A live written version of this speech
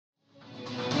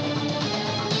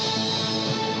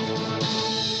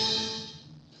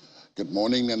Good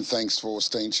morning and thanks for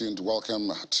staying tuned.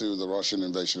 Welcome to the Russian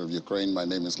invasion of Ukraine. My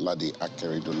name is Ladi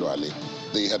Akeridoluale.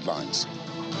 The headlines.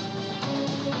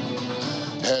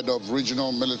 Head of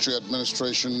Regional Military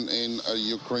Administration in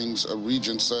Ukraine's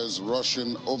region says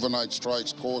Russian overnight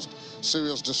strikes caused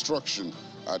serious destruction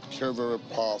at Kryvyi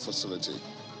power facility.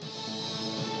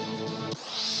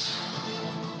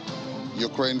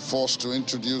 Ukraine forced to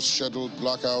introduce scheduled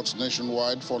blackouts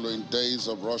nationwide following days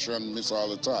of Russian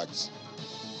missile attacks.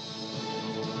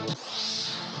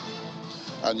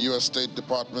 And U.S. State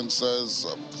Department says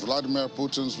Vladimir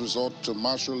Putin's resort to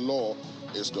martial law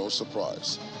is no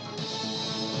surprise.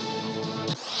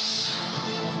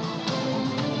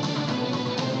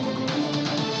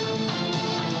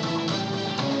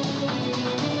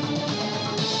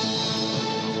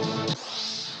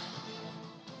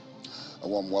 A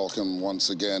warm welcome once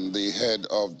again. The head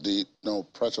of the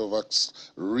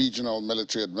Pretovax Regional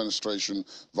Military Administration,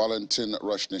 Valentin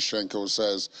Reshnyshenko,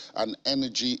 says an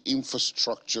energy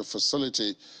infrastructure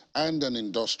facility and an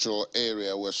industrial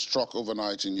area were struck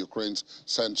overnight in Ukraine's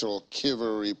central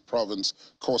Kryvyi province,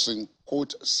 causing,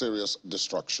 quote, serious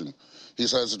destruction. He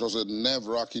says it was a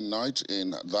nerve-wracking night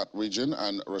in that region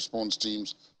and response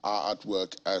teams are at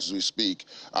work as we speak,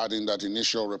 adding that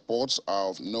initial reports are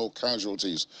of no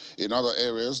casualties. In other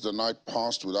areas, the night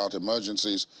passed without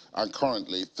emergencies, and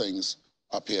currently things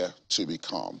appear to be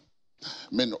calm.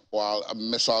 Meanwhile,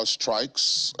 missile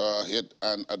strikes hit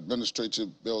an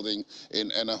administrative building in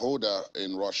Enehoda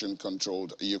in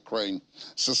Russian-controlled Ukraine.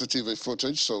 CCTV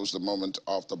footage shows the moment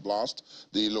of the blast.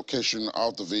 The location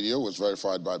of the video was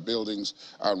verified by buildings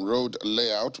and road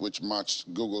layout, which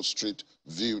matched Google Street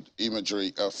View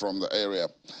imagery from the area.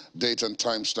 Date and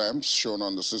timestamps shown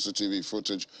on the CCTV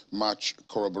footage match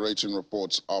corroborating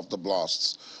reports of the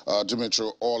blasts.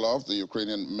 Dmitry Orlov, the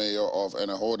Ukrainian mayor of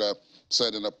Enehoda,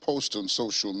 said in a post on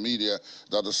social media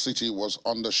that the city was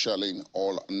under shelling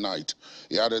all night.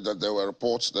 He added that there were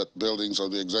reports that buildings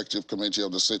of the executive committee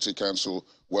of the city council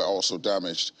were also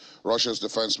damaged. Russia's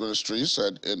defense ministry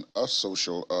said in a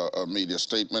social media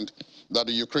statement that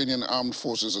the Ukrainian armed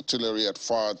forces artillery had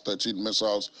fired 13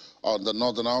 missiles on the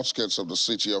northern outskirts of the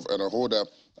city of Enehoda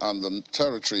and the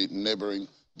territory neighboring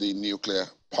the nuclear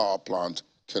power plant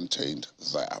contained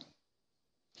there.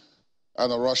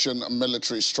 And a Russian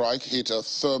military strike hit a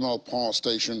thermal power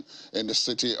station in the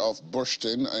city of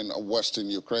Bushtin in western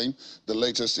Ukraine, the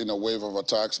latest in a wave of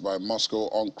attacks by Moscow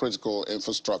on critical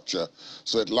infrastructure.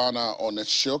 Svetlana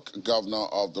Onyshchuk, governor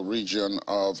of the region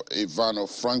of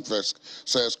Ivano-Frankivsk,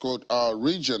 says, quote, our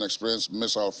region experienced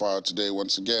missile fire today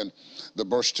once again. The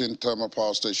Bushtin thermal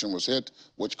power station was hit,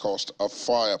 which caused a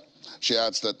fire. She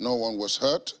adds that no one was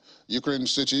hurt. Ukraine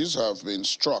cities have been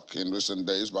struck in recent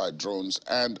days by drones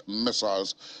and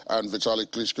missiles, and Vitaly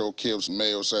Klitschko, Kiev's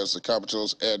mayor, says the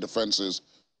capital's air defenses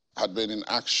had been in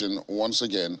action once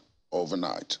again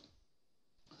overnight.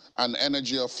 And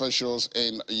energy officials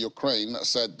in Ukraine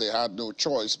said they had no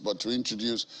choice but to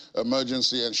introduce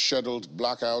emergency and scheduled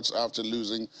blackouts after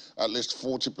losing at least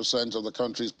 40% of the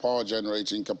country's power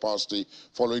generating capacity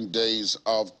following days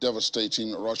of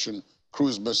devastating Russian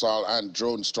cruise missile and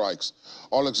drone strikes.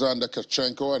 Alexander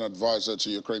Kravchenko, an advisor to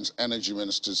Ukraine's energy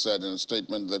minister, said in a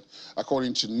statement that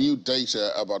according to new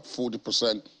data, about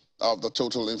 40% of the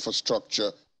total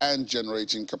infrastructure and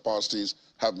generating capacities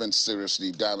have been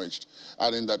seriously damaged,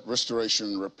 adding that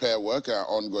restoration and repair work are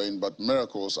ongoing, but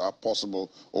miracles are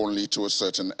possible only to a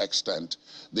certain extent.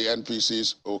 The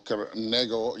NPC's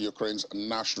Ukrenergo, Ukraine's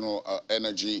national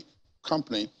energy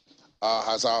company,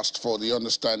 has asked for the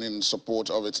understanding and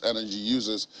support of its energy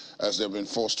users as they've been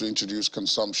forced to introduce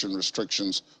consumption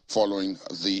restrictions following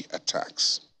the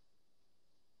attacks.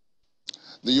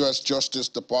 The U.S. Justice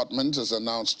Department has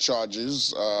announced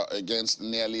charges against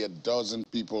nearly a dozen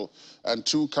people and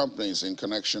 2 companies in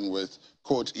connection with,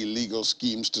 quote, illegal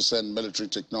schemes to send military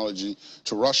technology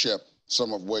to Russia,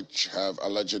 some of which have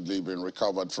allegedly been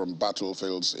recovered from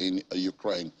battlefields in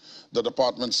Ukraine. The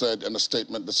department said in a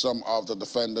statement that some of the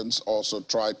defendants also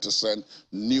tried to send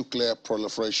nuclear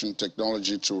proliferation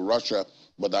technology to Russia,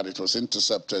 but that it was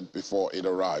intercepted before it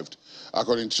arrived.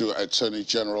 According to Attorney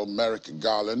General Merrick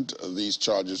Garland, these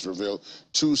charges reveal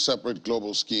 2 separate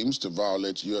global schemes to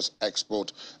violate U.S.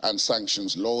 export and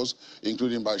sanctions laws,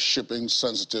 including by shipping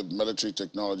sensitive military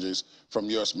technologies from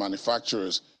U.S.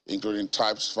 manufacturers, including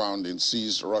types found in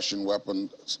seized Russian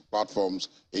weapons platforms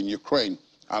in Ukraine,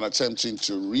 and attempting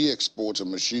to re-export a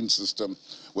machine system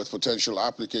with potential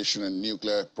application in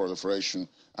nuclear proliferation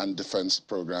and defense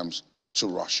programs to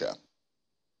Russia.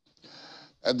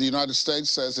 And the United States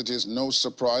says it is no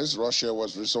surprise Russia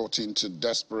was resorting to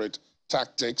desperate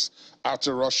tactics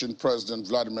after Russian President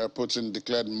Vladimir Putin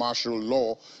declared martial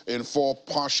law in 4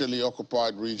 partially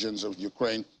occupied regions of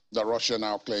Ukraine that Russia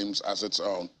now claims as its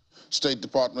own. State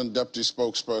Department Deputy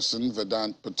Spokesperson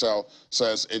Vedant Patel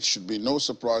says it should be no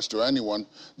surprise to anyone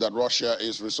that Russia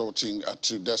is resorting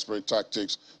to desperate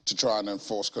tactics to try and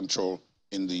enforce control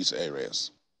in these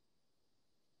areas.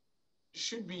 It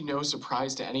should be no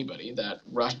surprise to anybody that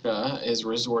Russia is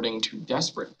resorting to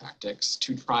desperate tactics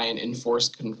to try and enforce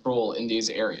control in these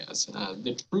areas.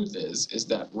 The truth is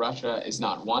that Russia is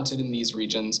not wanted in these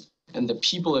regions, and the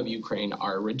people of Ukraine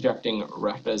are rejecting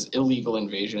Russia's illegal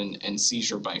invasion and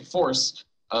seizure by force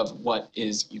of what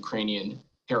is Ukrainian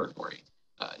territory.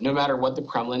 No matter what the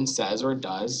Kremlin says or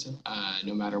does,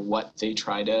 no matter what they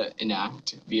try to enact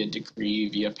via decree,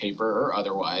 via paper, or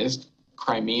otherwise,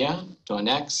 Crimea,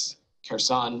 Donetsk,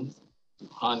 Kherson,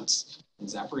 Luhansk, and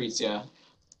Zaporizhia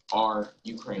are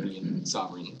Ukrainian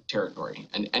sovereign territory.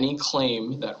 And any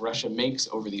claim that Russia makes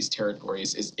over these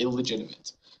territories is illegitimate.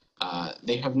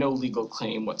 They have no legal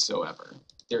claim whatsoever.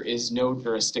 There is no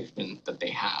jurisdiction that they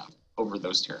have over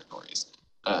those territories.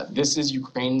 This is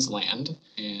Ukraine's land,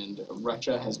 and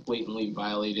Russia has blatantly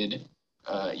violated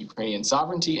Ukrainian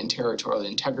sovereignty and territorial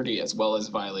integrity, as well as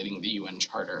violating the UN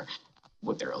Charter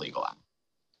with their illegal act.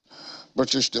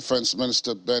 British Defense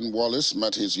Minister Ben Wallace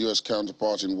met his U.S.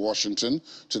 counterpart in Washington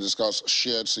to discuss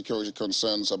shared security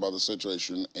concerns about the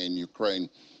situation in Ukraine.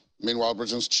 Meanwhile,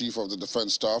 Britain's Chief of the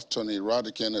Defense Staff, Tony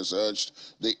Radakin, has urged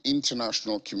the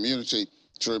international community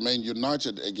to remain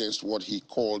united against what he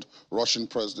called Russian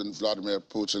President Vladimir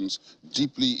Putin's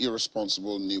deeply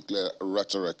irresponsible nuclear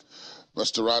rhetoric.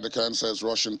 Mr. Radakin says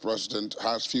Russian president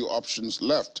has few options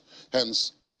left,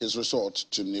 hence his resort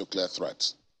to nuclear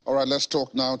threats. All right, let's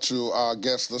talk now to our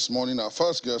guest this morning, our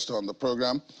first guest on the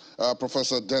program,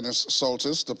 Professor Denis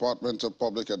Soltis, Department of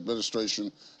Public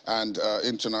Administration and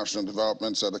International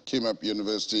Developments at the Kimep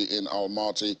University in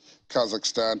Almaty,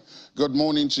 Kazakhstan. Good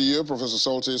morning to you, Professor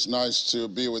Soltis. Nice to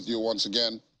be with you once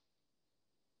again.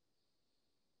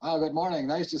 Good morning.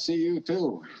 Nice to see you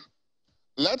too.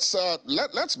 Let's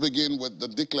begin with the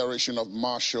declaration of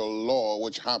martial law,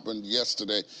 which happened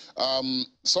yesterday.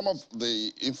 Some of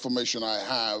the information I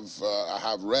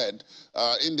have read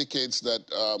indicates that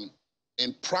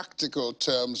in practical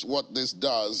terms, what this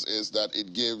does is that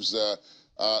it gives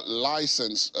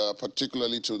license,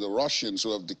 particularly to the Russians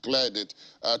who have declared it,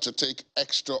 to take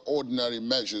extraordinary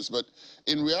measures. But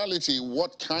in reality,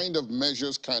 what kind of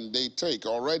measures can they take?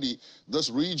 Already, these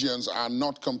regions are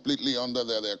not completely under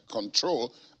their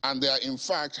control, and they are, in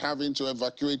fact, having to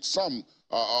evacuate some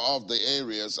of the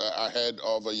areas ahead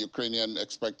of a Ukrainian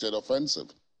expected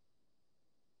offensive.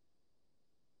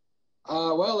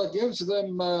 Well, it gives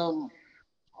them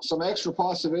some extra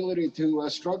possibility to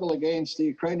struggle against the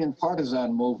Ukrainian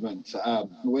partisan movement,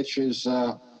 which is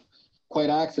quite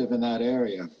active in that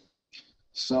area.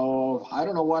 So I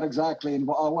don't know what exactly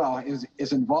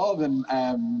is involved in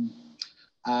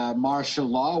martial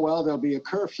law. Well, there'll be a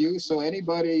curfew, so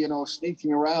anybody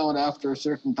sneaking around after a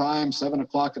certain time, 7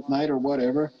 o'clock at night or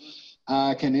whatever,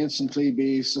 can instantly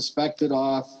be suspected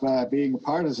of being a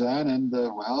partisan and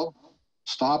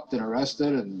stopped and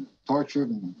arrested and tortured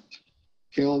and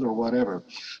killed or whatever.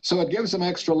 So it gives them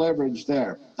extra leverage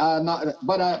there.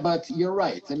 But you're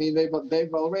right. I mean,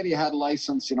 they've already had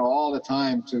license, all the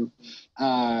time to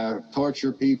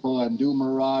torture people and do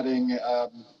marauding.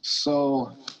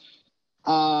 So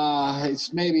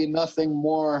it's maybe nothing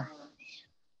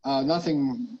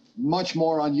much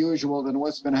more unusual than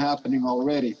what's been happening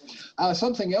already.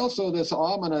 Something else, though, that's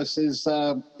ominous is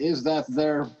that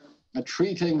they're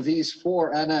treating these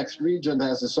 4 annexed regions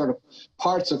as a sort of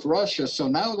parts of Russia. So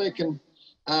now they can,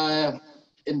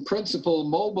 in principle,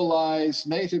 mobilize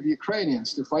native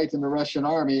Ukrainians to fight in the Russian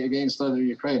army against other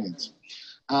Ukrainians.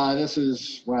 This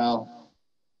is,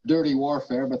 dirty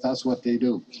warfare, but that's what they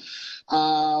do.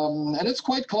 And it's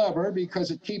quite clever because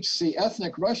it keeps the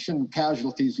ethnic Russian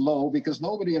casualties low, because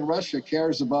nobody in Russia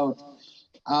cares about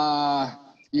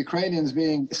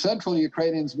central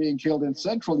Ukrainians being killed in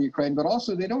central Ukraine, but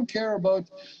also they don't care about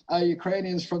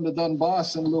Ukrainians from the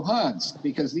Donbass and Luhansk,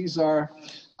 because these are,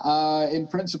 in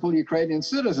principle, Ukrainian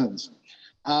citizens.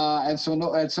 And so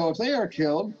if they are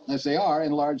killed, as they are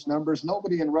in large numbers,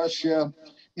 nobody in Russia,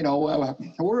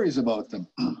 worries about them.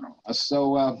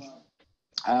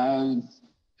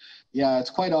 It's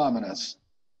quite ominous.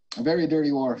 A very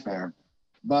dirty warfare,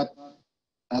 but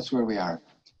that's where we are.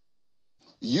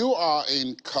 You are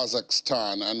in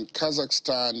Kazakhstan, and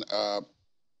Kazakhstan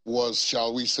was,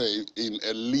 shall we say, in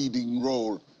a leading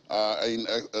role in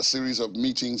a series of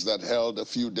meetings that held a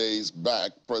few days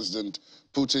back. President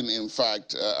Putin, in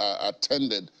fact,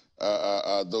 attended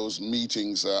those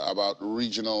meetings about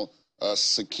regional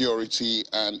security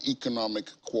and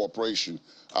economic cooperation.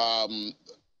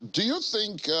 Do you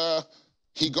think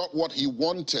he got what he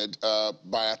wanted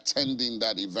by attending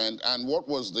that event? And what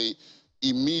was the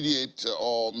immediate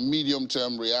or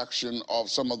medium-term reaction of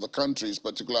some of the countries,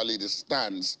 particularly the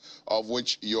stands, of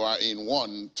which you are in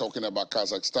one, talking about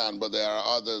Kazakhstan, but there are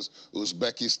others,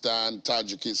 Uzbekistan,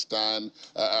 Tajikistan,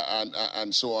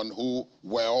 and so on, who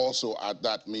were also at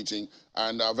that meeting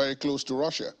and are very close to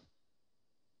Russia?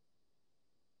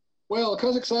 Well,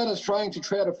 Kazakhstan is trying to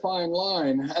tread a fine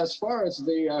line. As far as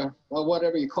the, well,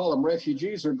 whatever you call them,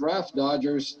 refugees or draft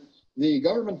dodgers, the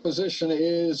government position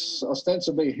is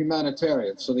ostensibly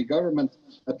humanitarian. So the government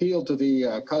appealed to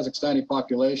the Kazakhstani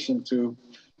population to,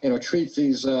 treat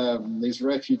these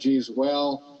refugees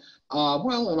well,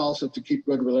 and also to keep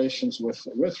good relations with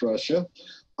Russia.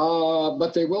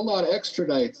 But they will not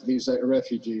extradite these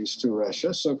refugees to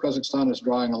Russia. So Kazakhstan is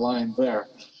drawing a line there.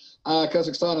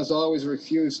 Kazakhstan has always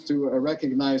refused to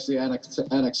recognize the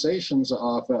annexations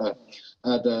of the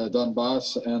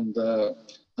Donbass and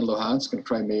Luhansk and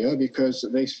Crimea because for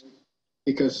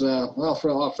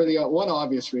the one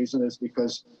obvious reason is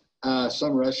because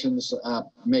some Russians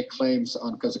make claims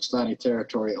on Kazakhstani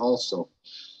territory also.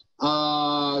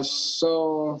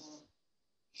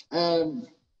 And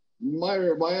my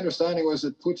understanding was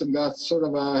that Putin got sort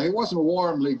of he wasn't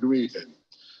warmly greeted.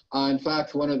 In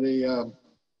fact, one of the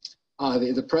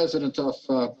president of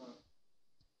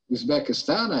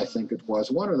Uzbekistan, I think it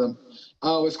was, one of them,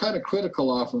 was kind of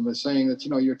critical of him, as saying that,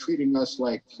 you're treating us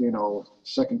like,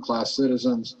 second-class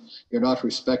citizens. You're not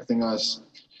respecting us.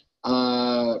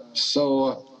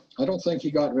 So I don't think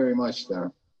he got very much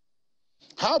there.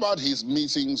 How about his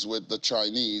meetings with the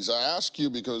Chinese? I ask you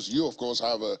because you, of course,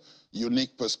 have a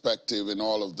unique perspective in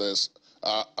all of this.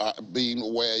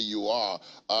 Being where you are.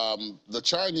 The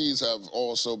Chinese have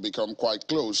also become quite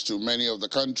close to many of the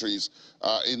countries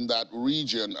in that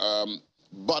region.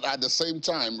 But at the same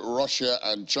time, Russia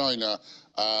and China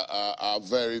are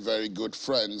very, very good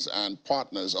friends and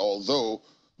partners, although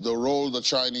the role the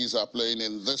Chinese are playing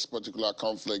in this particular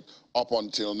conflict up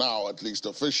until now, at least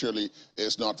officially,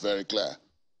 is not very clear.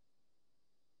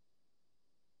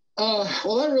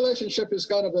 Well, that relationship is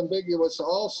kind of ambiguous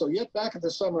also. Yet back at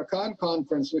the Samarkand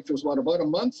conference, which was, about a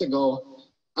month ago,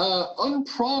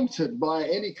 unprompted by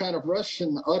any kind of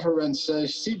Russian utterance,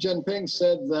 Xi Jinping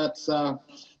said that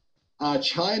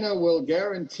China will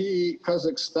guarantee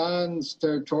Kazakhstan's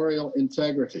territorial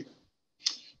integrity.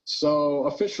 So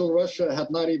official Russia had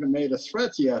not even made a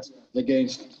threat yet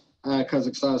against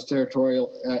Kazakhstan's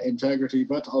territorial integrity,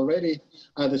 but already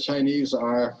the Chinese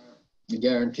are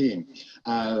guaranteeing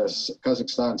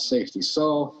Kazakhstan's safety.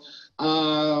 So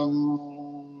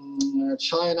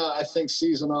China, I think,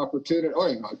 sees an opportunity,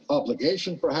 or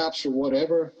obligation perhaps, or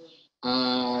whatever,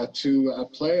 to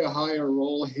play a higher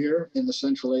role here in the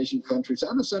Central Asian countries.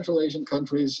 And the Central Asian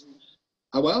countries,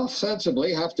 well,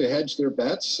 sensibly have to hedge their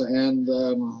bets. And,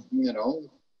 in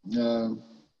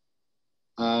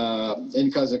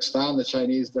Kazakhstan, the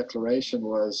Chinese declaration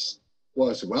was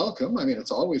welcome. I mean,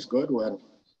 it's always good when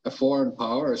a foreign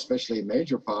power, especially a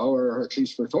major power, at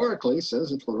least rhetorically,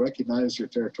 says it will recognize your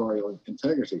territorial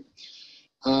integrity.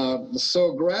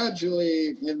 So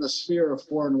gradually, in the sphere of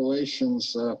foreign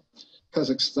relations,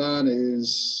 Kazakhstan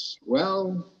is,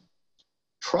 well,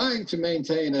 trying to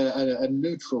maintain a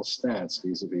neutral stance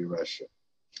vis-a-vis Russia.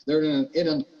 They're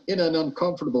in an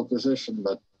uncomfortable position,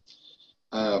 but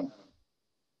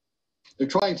they're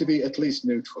trying to be at least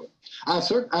neutral.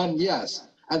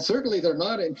 And certainly they're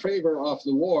not in favor of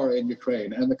the war in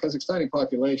Ukraine, and the Kazakhstani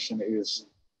population is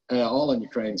all on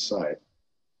Ukraine's side.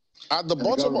 At the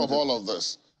bottom of all of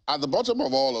this,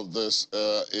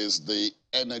 is the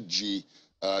energy,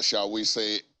 shall we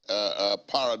say,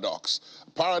 paradox.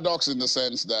 Paradox in the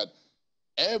sense that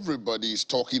everybody is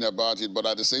talking about it, but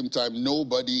at the same time,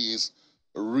 nobody is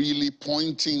really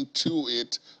pointing to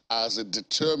it as a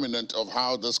determinant of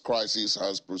how this crisis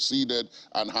has proceeded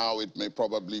and how it may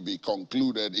probably be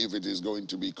concluded, if it is going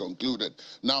to be concluded.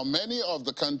 Now, many of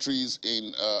the countries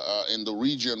in the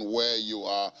region where you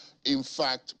are, in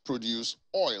fact, produce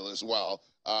oil as well.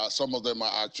 Some of them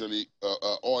are actually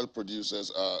oil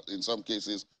producers, in some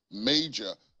cases,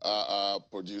 major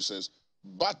producers.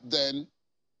 But then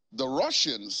the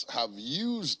Russians have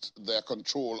used their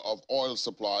control of oil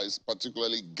supplies,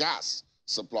 particularly gas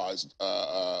supplies,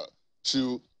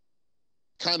 to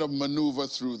kind of maneuver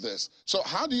through this. So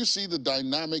how do you see the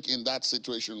dynamic in that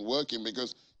situation working?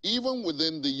 Because even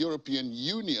within the European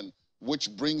Union, which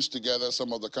brings together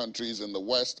some of the countries in the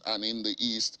West and in the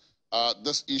East,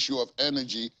 this issue of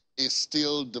energy is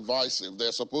still divisive.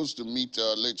 They're supposed to meet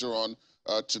later on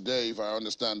today, if I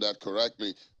understand that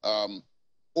correctly,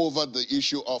 over the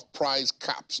issue of price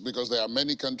caps, because there are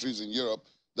many countries in Europe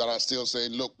that are still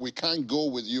saying, look, we can't go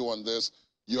with you on this.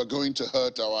 You're going to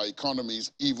hurt our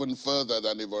economies even further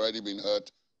than they've already been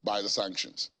hurt by the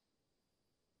sanctions.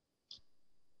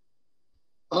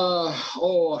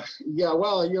 Yeah,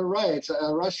 well, you're right.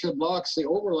 Russia blocks the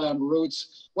overland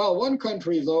routes. Well, one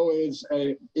country, though, is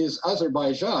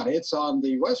Azerbaijan. It's on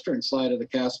the western side of the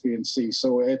Caspian Sea,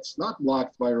 so it's not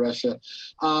blocked by Russia.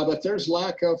 But there's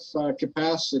lack of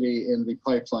capacity in the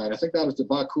pipeline. I think that was the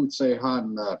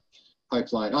Baku-Ceyhan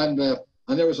pipeline. And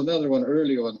there was another one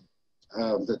earlier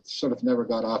that sort of never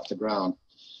got off the ground.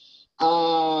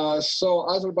 So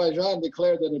Azerbaijan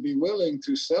declared that it'd be willing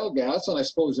to sell gas, and I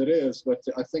suppose it is, but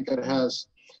I think it has,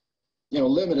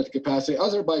 limited capacity.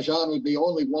 Azerbaijan would be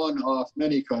only one of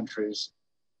many countries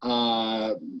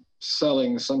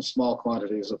selling some small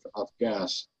quantities of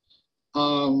gas.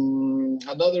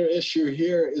 Another issue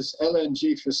here is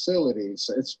LNG facilities.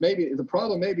 The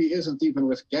problem maybe isn't even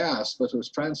with gas, but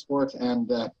with transport and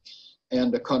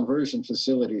the conversion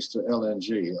facilities to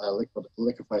LNG,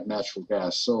 liquefied natural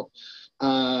gas. So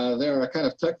there are kind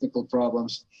of technical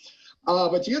problems.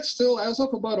 But yet still, as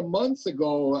of about a month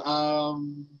ago,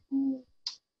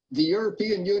 the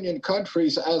European Union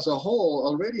countries as a whole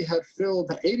already had filled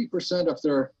 80% of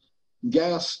their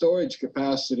gas storage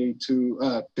capacity to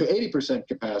 80%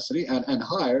 capacity and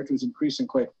higher. It was increasing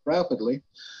quite rapidly.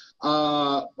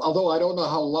 Although I don't know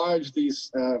how large these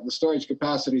the storage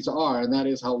capacities are, and that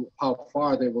is how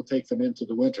far they will take them into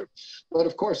the winter. But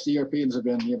of course, the Europeans have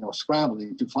been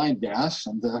scrambling to find gas,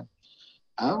 and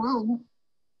well,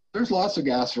 there's lots of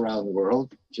gas around the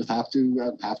world. Just have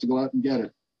to go out and get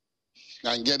it.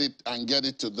 And get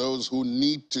it to those who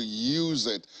need to use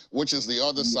it, which is the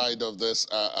other side of this,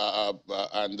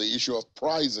 and the issue of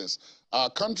prices.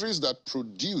 Countries that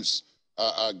produce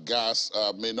gas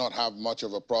may not have much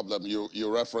of a problem.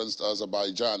 You referenced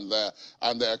Azerbaijan there,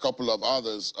 and there are a couple of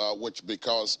others which,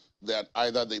 because that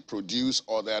either they produce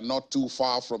or they're not too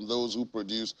far from those who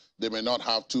produce, they may not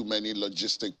have too many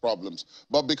logistic problems.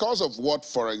 But because of what,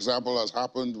 for example, has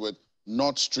happened with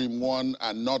Nord Stream 1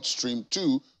 and Nord Stream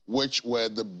 2, which were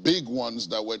the big ones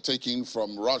that were taken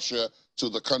from Russia to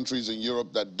the countries in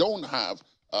Europe that don't have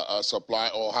a supply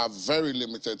or have very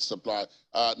limited supply,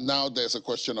 now there's a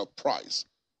question of price.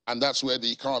 And that's where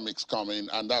the economics come in,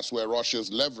 and that's where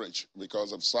Russia's leverage,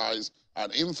 because of size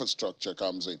and infrastructure,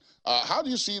 comes in. How do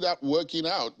you see that working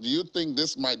out? Do you think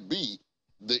this might be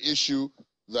the issue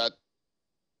that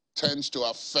tends to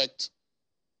affect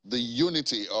the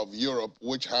unity of Europe,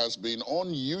 which has been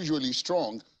unusually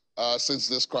strong since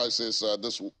this crisis,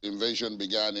 this invasion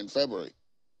began in February?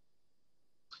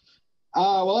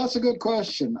 Well, that's a good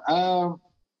question. Well,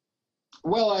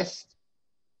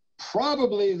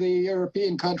 probably the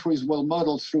European countries will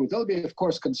muddle through. They'll be, of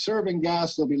course, conserving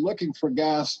gas. They'll be looking for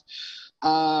gas.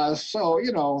 So,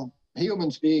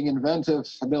 humans being inventive,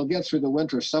 they'll get through the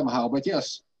winter somehow. But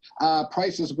yes,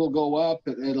 prices will go up.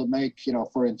 It'll make,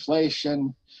 for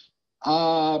inflation.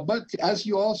 But as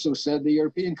you also said, the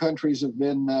European countries have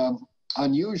been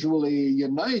unusually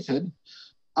united.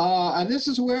 And this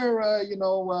is where,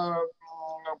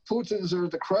 Putin's or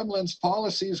the Kremlin's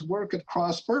policies work at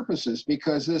cross purposes,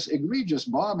 because this egregious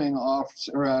bombing of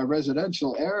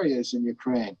residential areas in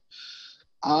Ukraine,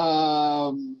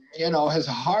 has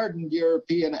hardened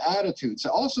European attitudes.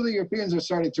 Also, the Europeans are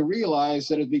starting to realize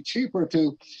that it'd be cheaper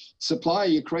to supply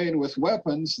Ukraine with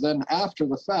weapons than after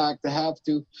the fact to have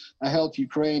to help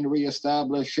Ukraine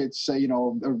reestablish its,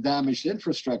 damaged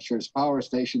infrastructures, power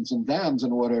stations and dams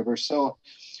and whatever. So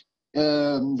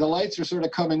the lights are sort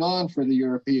of coming on for the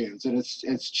Europeans, and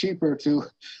it's cheaper to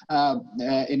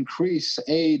increase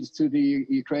aid to the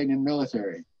Ukrainian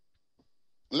military.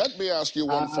 Let me ask you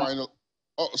one final.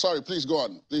 Oh, sorry. Please go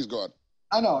on. Please go on.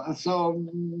 I know. So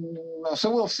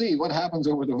we'll see what happens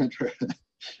over the winter.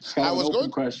 It's kind of an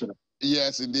open question.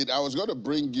 Yes, indeed. I was going to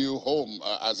bring you home,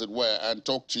 as it were, and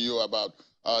talk to you about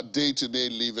day-to-day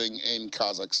living in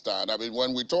Kazakhstan. I mean,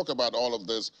 when we talk about all of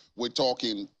this, we're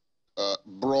talking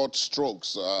broad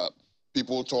strokes.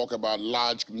 People talk about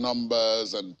large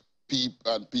numbers and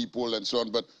people and so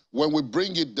on. But when we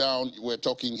bring it down, we're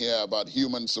talking here about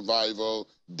human survival,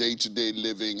 day-to-day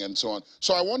living, and so on.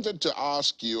 So I wanted to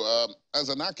ask you, as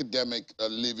an academic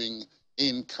living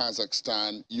in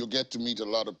Kazakhstan, you get to meet a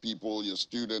lot of people, your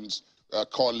students,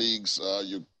 colleagues,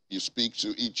 you speak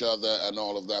to each other and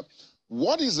all of that.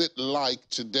 What is it like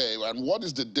today, and what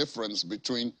is the difference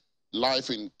between life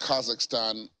in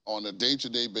Kazakhstan on a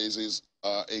day-to-day basis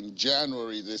in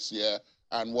January this year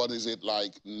and what is it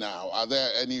like now? Are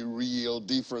there any real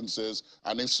differences?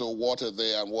 And if so, what are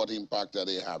they and what impact are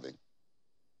they having?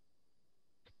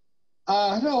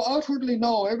 No, outwardly,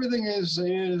 no. Everything is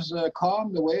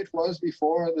calm the way it was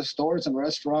before. The stores and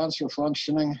restaurants are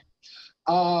functioning.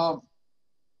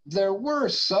 There were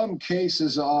some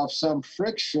cases of some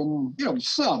friction,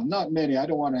 some, not many. I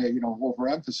don't want to,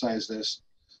 overemphasize this,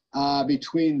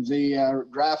 between the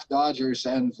draft dodgers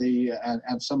and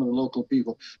some of the local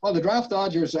people. Well, the draft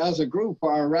dodgers as a group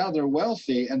are rather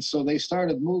wealthy, and so they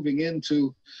started moving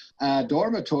into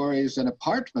dormitories and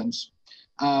apartments,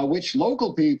 which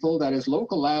local people, that is,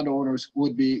 local landowners,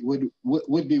 would be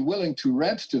willing to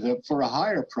rent to them for a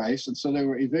higher price, and so they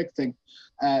were evicting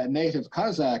native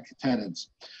Kazakh tenants.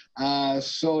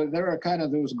 So there are kind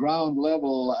of those ground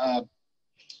level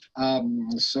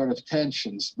sort of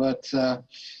tensions, but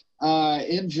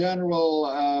in general,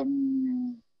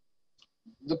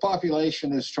 the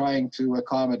population is trying to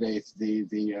accommodate the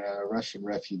Russian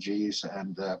refugees,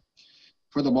 and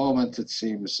for the moment, it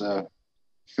seems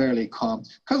fairly calm.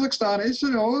 Kazakhstan is, a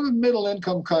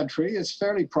middle-income country. It's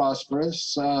fairly prosperous,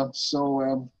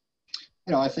 so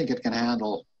I think it can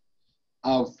handle.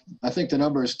 I think the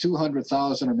number is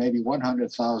 200,000 or maybe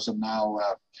 100,000 now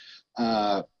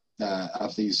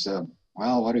of these.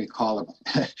 Well, what do we call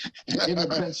them?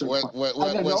 Immigrants.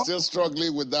 We're still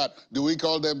struggling with that. Do we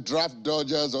call them draft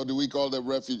dodgers or do we call them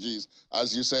refugees,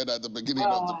 as you said at the beginning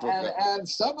of the program? And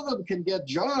some of them can get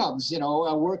jobs,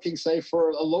 working, say, for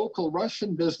a local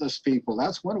Russian business people.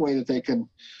 That's one way that they can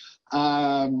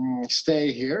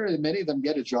stay here. And many of them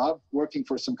get a job working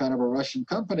for some kind of a Russian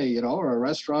company, or a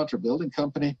restaurant or building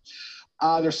company.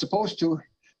 They're supposed to,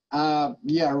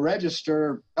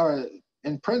 register, or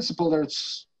in principle, they're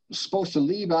supposed to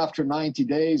leave after 90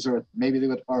 days, or maybe they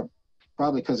would, or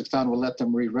probably Kazakhstan will let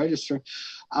them re-register.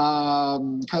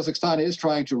 Kazakhstan is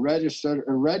trying to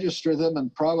register them,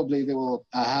 and probably they will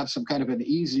have some kind of an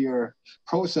easier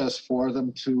process for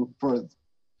them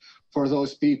for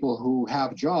those people who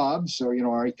have jobs or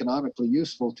are economically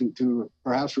useful to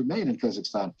perhaps remain in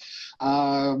Kazakhstan.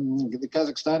 The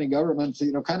Kazakhstani government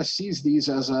kind of sees these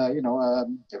as a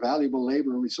valuable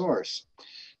labor resource.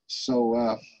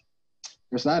 So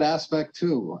there's that aspect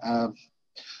too.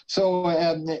 So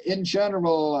in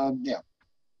general,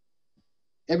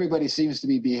 everybody seems to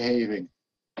be behaving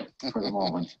for the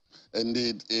moment.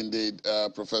 Indeed.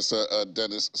 Professor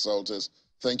Dennis Soltis,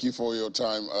 thank you for your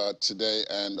time today,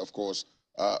 and of course,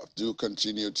 do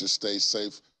continue to stay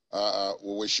safe.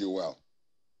 We wish you well.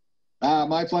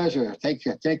 My pleasure. Take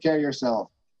care of yourself.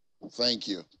 Thank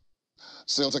you.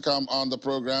 Still to come on the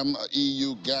program,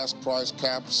 EU gas price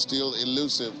cap still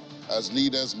elusive as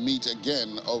leaders meet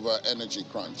again over energy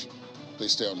crunch.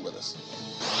 Please stay on with us.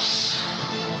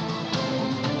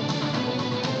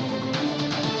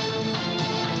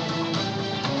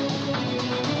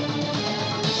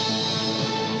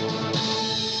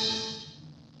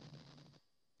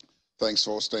 Thanks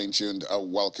for staying tuned.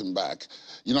 Welcome back.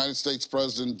 United States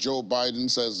President Joe Biden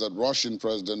says that Russian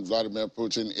President Vladimir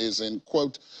Putin is in,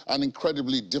 quote, an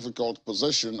incredibly difficult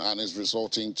position and is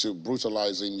resorting to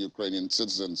brutalizing Ukrainian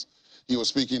citizens. He was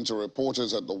speaking to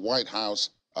reporters at the White House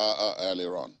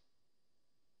earlier on.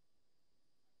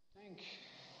 I think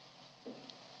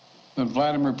that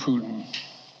Vladimir Putin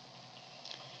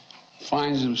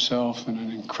finds himself in an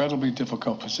incredibly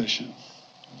difficult position.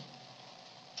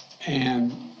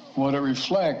 And what it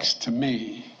reflects to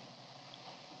me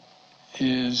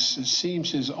is it seems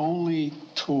his only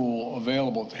tool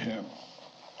available to him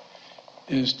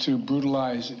is to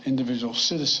brutalize individual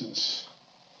citizens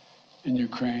in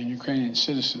Ukraine, Ukrainian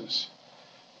citizens,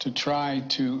 to try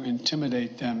to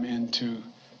intimidate them into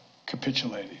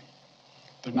capitulating.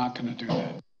 They're not going to do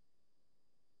that.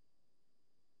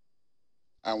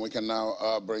 And we can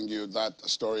now bring you that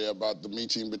story about the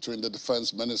meeting between the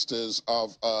defense ministers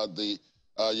of the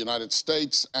United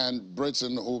States and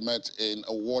Britain, who met in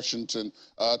Washington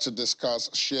to discuss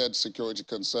shared security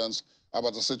concerns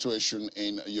about the situation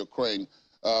in Ukraine.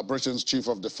 Britain's Chief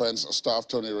of Defense Staff,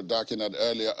 Tony Radakin, had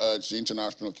earlier urged the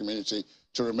international community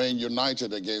to remain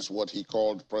united against what he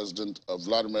called President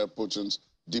Vladimir Putin's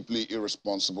deeply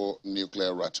irresponsible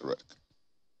nuclear rhetoric.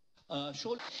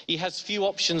 He has few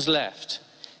options left,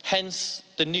 hence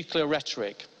the nuclear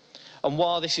rhetoric. And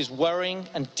while this is worrying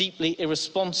and deeply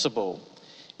irresponsible,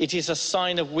 it is a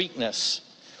sign of weakness,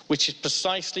 which is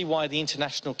precisely why the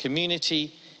international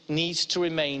community needs to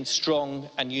remain strong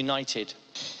and united.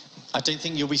 I don't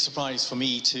think you'll be surprised for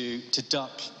me to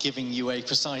duck giving you a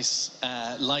precise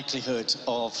likelihood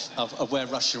of where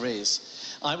Russia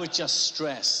is. I would just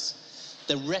stress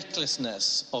the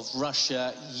recklessness of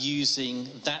Russia using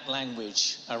that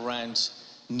language around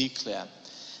nuclear,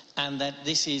 and that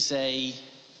this is a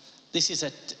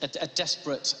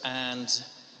desperate and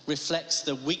reflects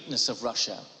the weakness of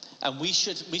Russia. And we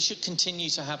should continue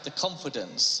to have the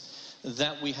confidence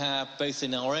that we have both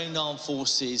in our own armed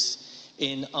forces,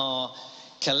 in our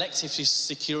collective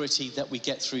security that we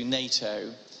get through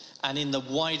NATO, and in the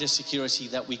wider security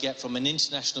that we get from an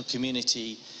international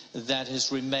community that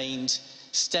has remained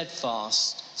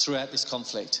steadfast throughout this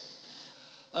conflict.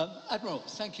 Admiral,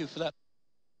 thank you for that.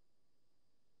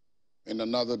 In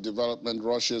another development,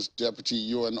 Russia's deputy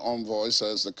UN envoy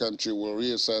says the country will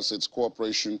reassess its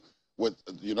cooperation with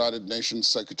United Nations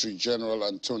Secretary General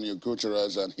Antonio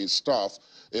Guterres and his staff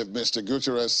if Mr.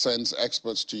 Guterres sends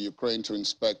experts to Ukraine to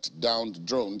inspect downed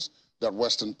drones that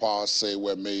Western powers say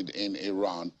were made in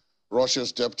Iran.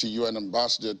 Russia's deputy UN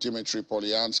ambassador Dmitry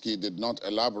Polyansky did not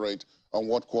elaborate on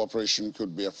what cooperation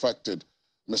could be affected.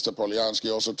 Mr.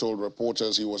 Polyansky also told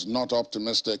reporters he was not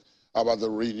optimistic about the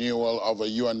renewal of a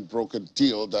UN-brokered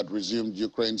deal that resumed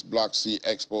Ukraine's Black Sea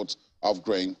exports of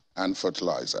grain and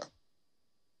fertilizer.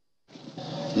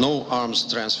 No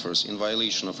arms transfers in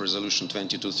violation of Resolution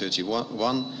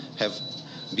 2231 have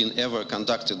been ever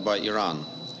conducted by Iran,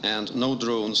 and no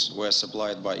drones were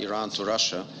supplied by Iran to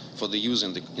Russia for the use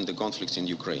in the conflict in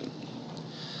Ukraine.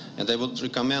 And I would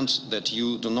recommend that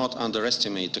you do not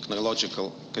underestimate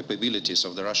technological capabilities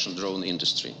of the Russian drone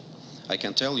industry. I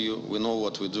can tell you we know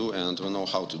what we do and we know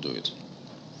how to do it.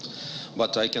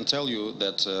 But I can tell you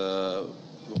that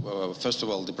first of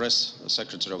all, the press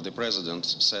secretary of the president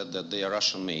said that they are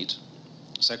Russian-made.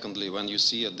 Secondly, when you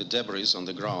see the debris on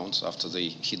the ground after they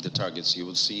hit the targets, you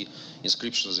would see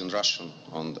inscriptions in Russian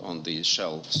on the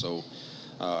shell. So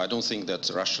I don't think that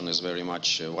Russian is very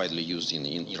much widely used in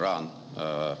Iran.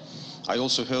 I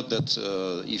also heard that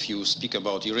if you speak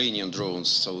about Iranian drones,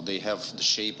 so they have the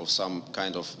shape of some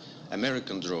kind of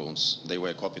American drones. They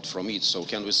were copied from it. So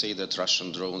can we say that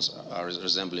Russian drones are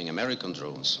resembling American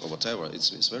drones or whatever?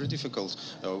 It's very difficult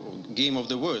game of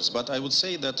the words. But I would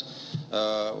say that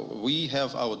we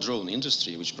have our drone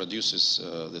industry, which produces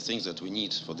the things that we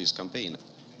need for this campaign.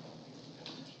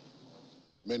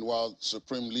 Meanwhile,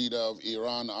 Supreme Leader of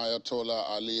Iran, Ayatollah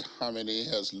Ali Khamenei,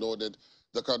 has lauded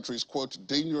the country's, quote,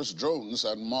 dangerous drones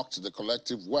and mocked the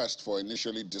collective West for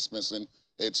initially dismissing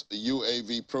its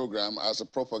UAV program as a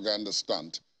propaganda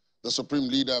stunt. The Supreme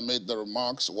Leader made the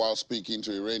remarks while speaking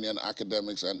to Iranian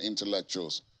academics and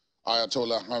intellectuals.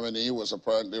 Ayatollah Khamenei was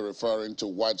apparently referring to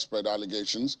widespread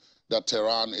allegations that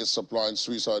Tehran is supplying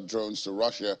suicide drones to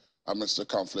Russia amidst the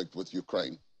conflict with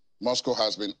Ukraine. Moscow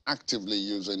has been actively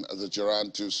using the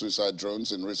Geran-2 suicide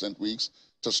drones in recent weeks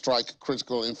to strike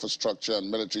critical infrastructure and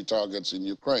military targets in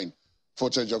Ukraine.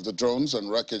 Footage of the drones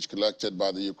and wreckage collected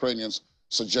by the Ukrainians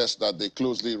suggests that they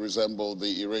closely resemble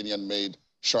the Iranian-made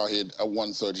Shahed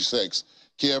 136.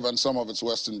 Kiev and some of its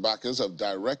Western backers have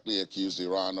directly accused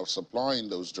Iran of supplying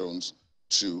those drones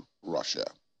to Russia.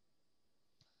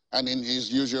 And in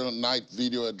his usual night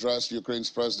video address, Ukraine's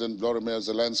President Volodymyr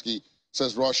Zelensky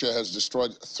says Russia has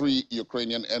destroyed 3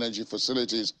 Ukrainian energy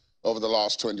facilities over the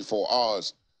last 24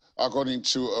 hours. According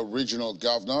to a regional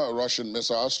governor, a Russian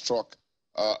missile struck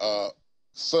a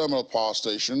thermal power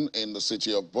station in the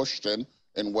city of Bushtin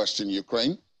in western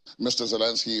Ukraine. Mr.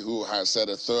 Zelensky, who has said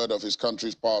a third of his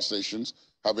country's power stations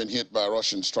have been hit by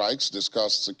Russian strikes,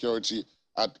 discussed security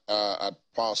at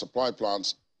power supply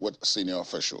plants with senior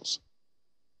officials.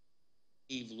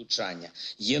 We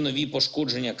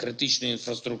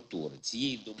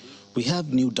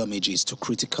have new damages to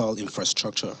critical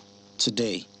infrastructure.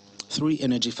 Today, 3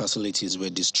 energy facilities were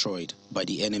destroyed by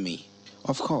the enemy.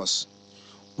 Of course,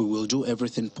 we will do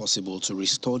everything possible to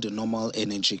restore the normal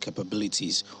energy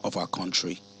capabilities of our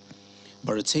country.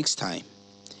 But it takes time,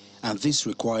 and this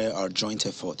requires our joint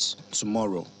efforts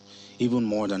tomorrow, even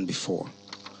more than before.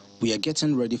 We are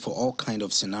getting ready for all kinds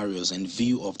of scenarios in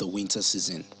view of the winter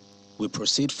season. We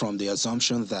proceed from the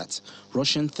assumption that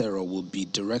Russian terror will be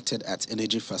directed at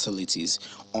energy facilities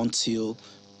until,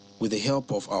 with the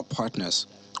help of our partners,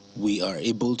 we are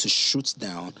able to shoot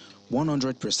down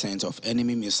 100% of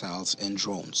enemy missiles and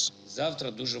drones.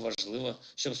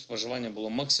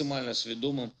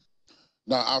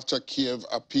 Now, after Kiev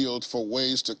appealed for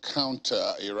ways to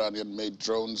counter Iranian-made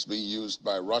drones being used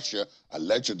by Russia,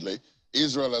 allegedly,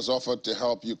 Israel has offered to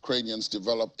help Ukrainians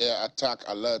develop air attack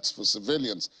alerts for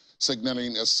civilians,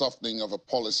 signaling a softening of a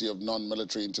policy of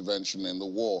non-military intervention in the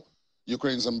war.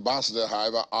 Ukraine's ambassador,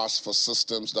 however, asked for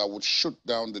systems that would shoot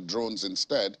down the drones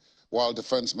instead, while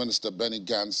Defense Minister Benny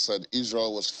Gantz said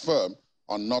Israel was firm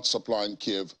on not supplying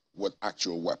Kiev with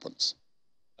actual weapons.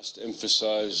 I must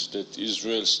emphasize that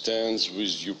Israel stands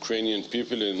with Ukrainian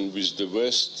people and with the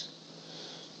West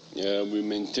We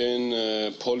maintain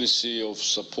a policy of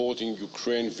supporting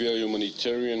Ukraine via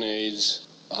humanitarian aids.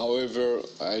 However,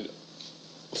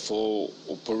 for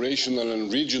operational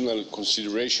and regional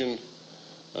consideration,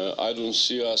 I don't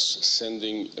see us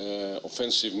sending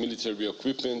offensive military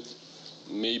equipment.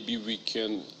 Maybe we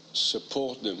can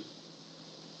support them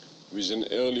with an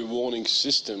early warning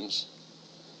systems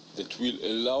that will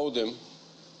allow them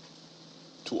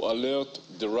to alert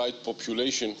the right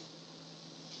population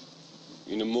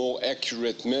in a more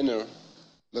accurate manner.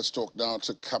 Let's talk now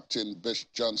to Captain Bish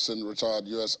Johnson, retired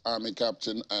U.S. Army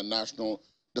captain and national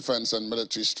defense and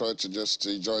military strategist.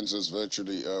 He joins us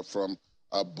virtually from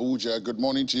Abuja. Good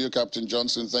morning to you, Captain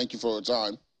Johnson. Thank you for your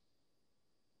time.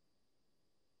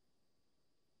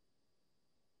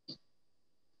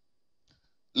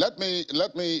 Let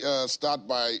me start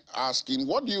by asking,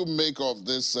 what do you make of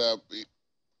this,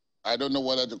 I don't know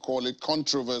whether to call it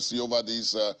controversy over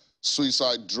these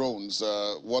suicide drones,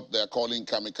 what they're calling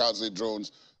kamikaze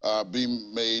drones,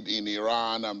 being made in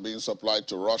Iran and being supplied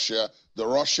to Russia. The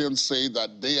Russians say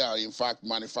that they are, in fact,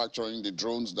 manufacturing the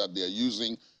drones that they're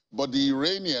using. But the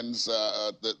Iranians,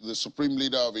 the supreme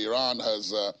leader of Iran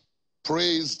has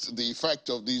praised the effect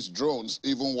of these drones,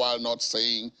 even while not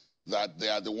saying that they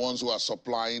are the ones who are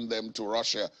supplying them to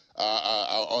Russia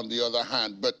on the other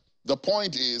hand. But the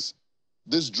point is,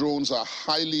 these drones are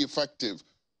highly effective.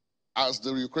 As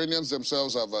the Ukrainians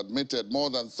themselves have admitted, more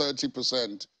than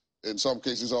 30%, in some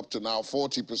cases up to now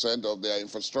 40% of their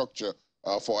infrastructure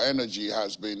for energy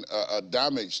has been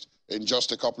damaged in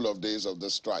just a couple of days of the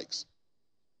strikes.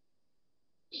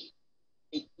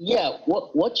 Yeah,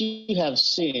 what you have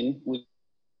seen with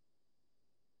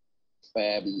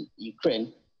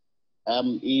Ukraine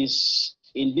is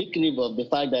indicative of the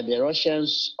fact that the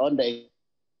Russians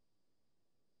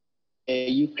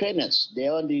Ukrainians, they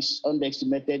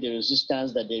underestimated the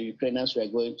resistance that the Ukrainians were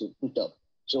going to put up.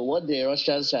 So what the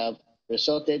Russians have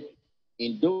resorted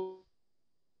in doing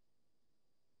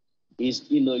is,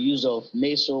 use of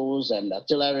missiles and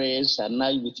artilleries, and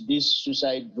now with these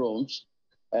suicide drones,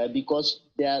 because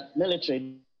their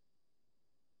military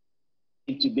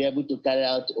to be able to carry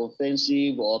out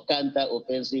offensive or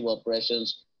counter-offensive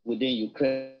operations within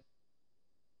Ukraine.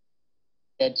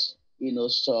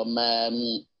 Some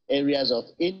areas of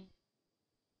it.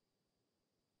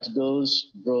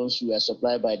 Those drones were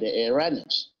supplied by the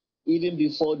Iranians. Even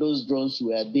before those drones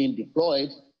were being deployed,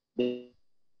 they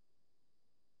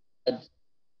had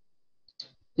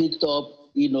picked up,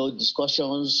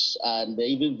 discussions and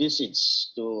even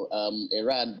visits to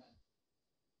Iran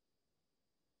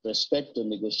with respect to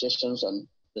negotiations on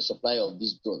the supply of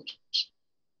these drones.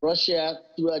 Russia,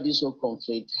 throughout this whole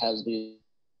conflict, has been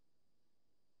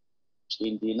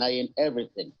in denying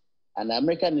everything. And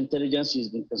American intelligence has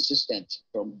been consistent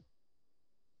from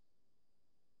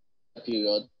that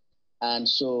period. And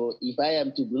so if I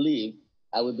am to believe,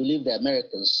 I would believe the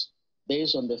Americans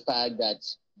based on the fact that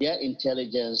their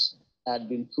intelligence had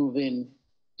been proven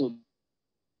to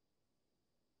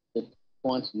the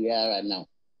point we are right now.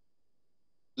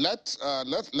 Let's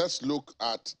look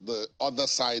at the other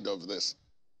side of this.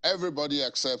 Everybody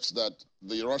accepts that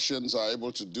the Russians are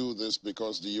able to do this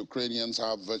because the Ukrainians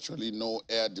have virtually no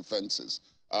air defenses.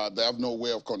 They have no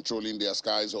way of controlling their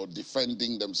skies or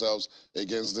defending themselves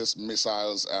against these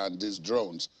missiles and these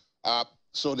drones.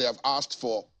 So they have asked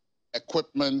for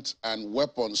equipment and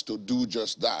weapons to do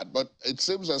just that. But it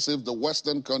seems as if the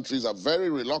Western countries are very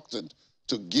reluctant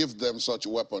to give them such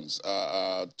weapons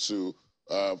to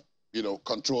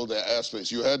control their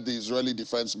airspace. You heard the Israeli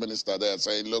defense minister there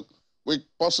saying, look, we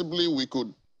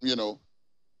could,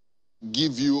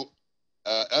 give you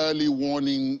early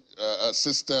warning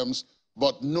systems,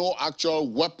 but no actual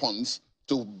weapons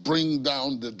to bring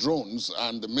down the drones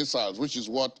and the missiles, which is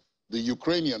what the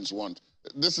Ukrainians want.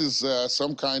 This is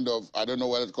some kind of, I don't know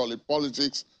whether to call it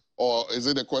politics, or is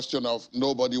it a question of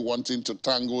nobody wanting to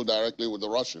tangle directly with the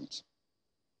Russians?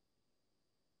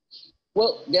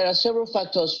 Well, there are several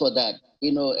factors for that.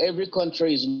 Every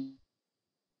country is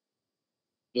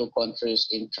your country's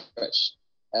interest.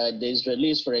 The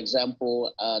Israelis, for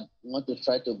example, want to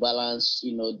try to balance,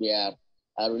 their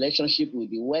relationship with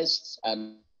the West,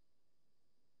 and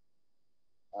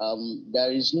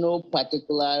there is no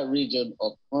particular region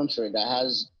or country that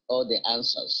has all the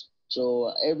answers.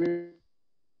 So every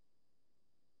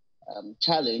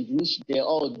challenge, which they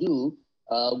all do,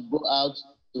 go out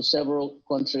to several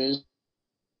countries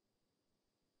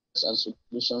and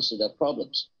solutions to their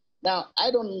problems. Now,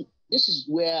 this is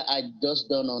where I just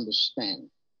don't understand.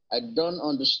 I don't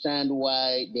understand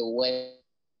why the West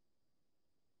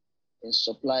is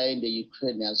supplying the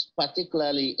Ukrainians,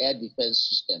 particularly air defense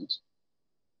systems.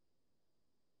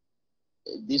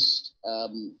 these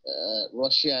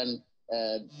Russian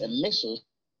missiles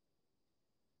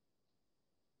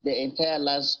the entire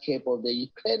landscape of the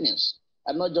Ukrainians,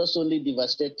 and not just only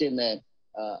devastating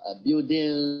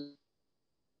buildings,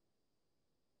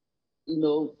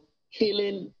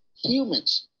 killing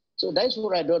humans. So that's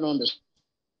what I don't understand.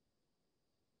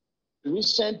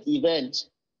 Recent events,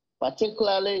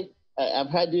 particularly, I've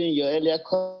heard you in your earlier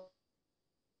call,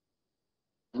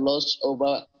 lost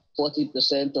over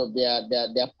 40% of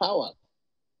their power.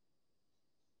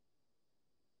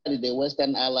 The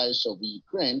Western allies of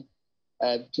Ukraine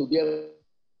to be able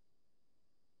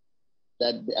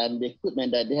that and the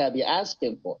equipment that they have been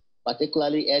asking for,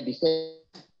 particularly air defense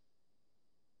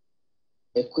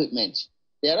equipment.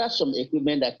 There are some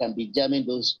equipment that can be jamming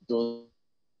those drones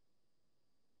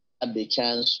at the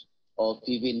chance of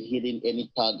even hitting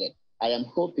any target. I am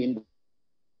hoping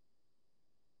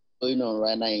going on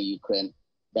right now in Ukraine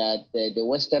that the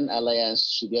Western Alliance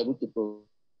should be able to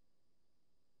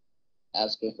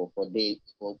asking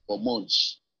for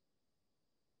months.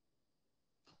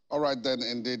 All right, then,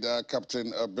 indeed,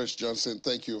 Captain Bish Johnson,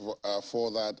 thank you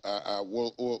for that.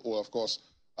 We'll, of course,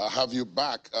 have you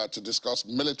back to discuss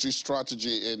military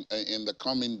strategy in the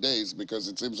coming days, because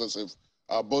it seems as if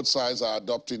both sides are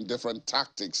adopting different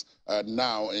tactics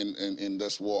now in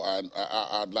this war, and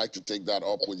I'd like to take that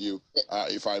up with you,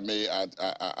 if I may, at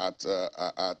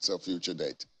a future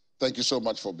date. Thank you so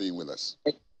much for being with us.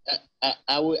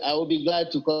 I will be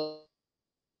glad to come.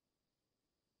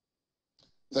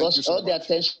 Because so all the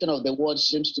attention of the world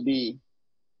seems to be.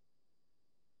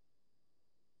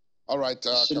 All right,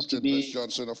 Captain Bish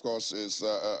Johnson, of course, is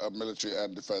a military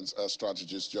and defense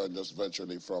strategist, joined us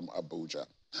virtually from Abuja.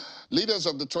 Leaders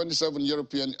of the 27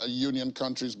 European Union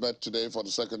countries met today for the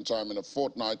second time in a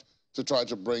fortnight to try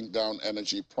to bring down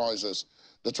energy prices.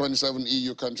 The 27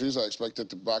 EU countries are expected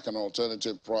to back an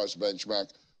alternative price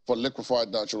benchmark for liquefied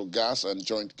natural gas and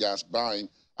joint gas buying,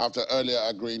 after earlier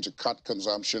agreeing to cut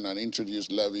consumption and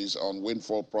introduce levies on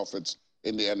windfall profits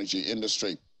in the energy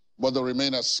industry. But they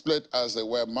remain as split as they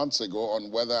were months ago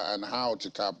on whether and how to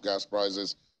cap gas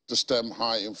prices to stem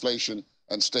high inflation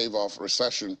and stave off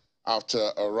recession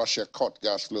after Russia cut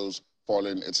gas flows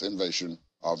following its invasion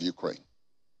of Ukraine.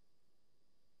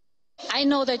 I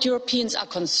know that Europeans are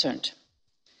concerned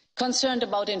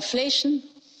about inflation,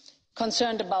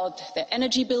 concerned about their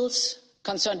energy bills,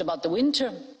 concerned about the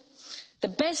winter. The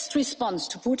best response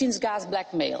to Putin's gas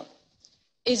blackmail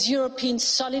is European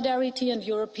solidarity and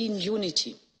European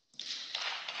unity.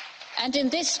 And in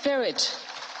this spirit,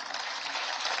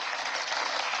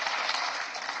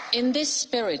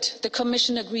 the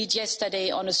Commission agreed yesterday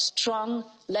on a strong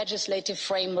legislative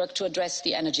framework to address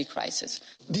the energy crisis.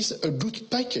 This is a good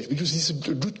package because this is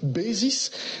a good basis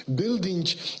building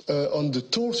on the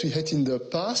tools we had in the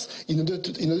past in order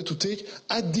to take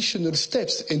additional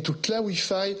steps and to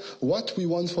clarify what we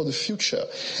want for the future.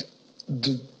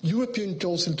 The European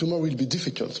Council tomorrow will be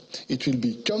difficult. It will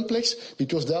be complex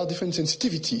because there are different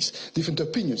sensitivities, different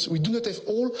opinions. We do not have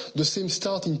all the same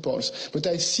starting points, but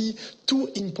I see two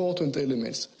important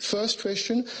elements. First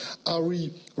question, are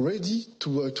we ready to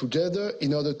work together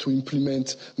in order to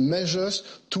implement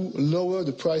measures to lower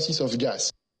the prices of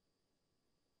gas?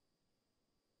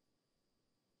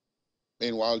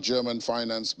 Meanwhile, German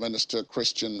Finance Minister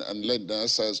Christian Lindner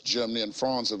says Germany and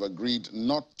France have agreed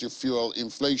not to fuel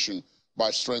inflation by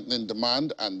strengthening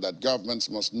demand, and that governments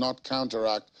must not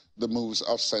counteract the moves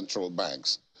of central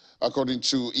banks. According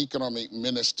to Economic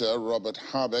Minister Robert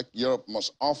Habeck, Europe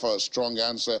must offer a strong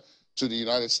answer to the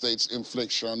United States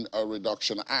Inflation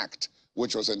Reduction Act,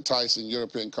 which was enticing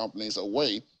European companies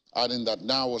away, adding that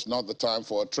now was not the time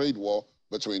for a trade war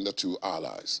between the two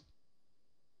allies.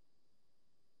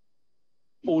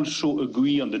 Also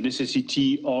agree on the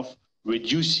necessity of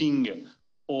reducing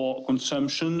our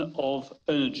consumption of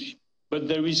energy. But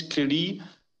there is clearly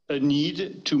a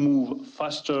need to move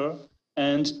faster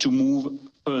and to move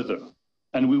further.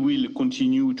 And we will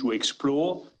continue to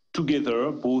explore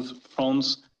together, both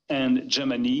France and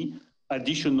Germany,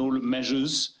 additional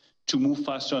measures to move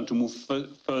faster and to move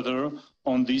further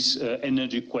on this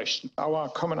energy question. Our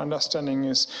common understanding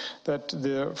is that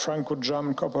the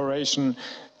Franco-German cooperation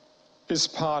is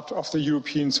part of the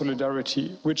European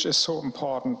solidarity, which is so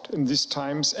important in these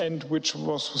times and which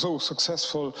was so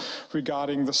successful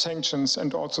regarding the sanctions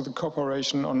and also the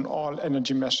cooperation on all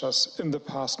energy measures in the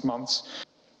past months.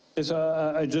 Yes,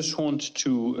 I just want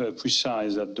to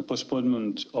precise that the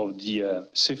postponement of the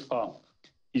CEFA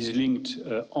is linked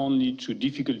only to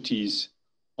difficulties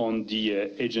on the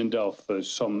agenda of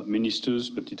some ministers,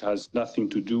 but it has nothing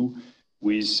to do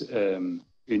with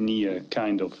any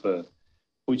kind of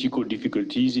political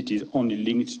difficulties. It is only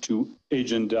linked to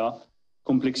agenda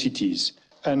complexities.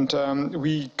 And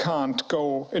we can't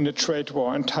go in a trade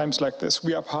war in times like this.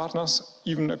 We are partners,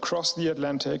 even across the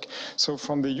Atlantic. So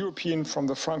from the European, from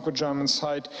the Franco-German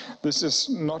side, this is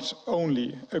not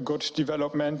only a good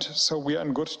development. So we are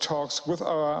in good talks with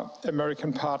our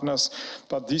American partners,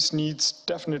 but this needs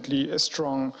definitely a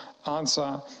strong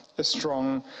answer, a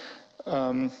strong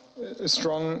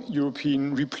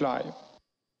European reply.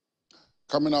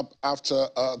 Coming up after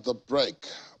the break,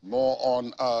 more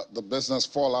on the business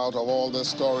fallout of all these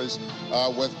stories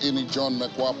with Ini John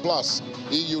Mekwa. Plus,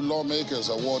 EU lawmakers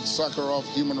award Sakharov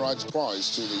Human Rights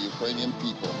Prize to the Ukrainian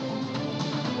people.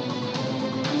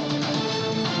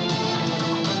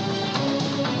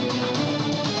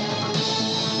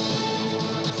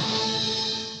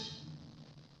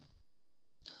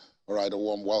 All right, a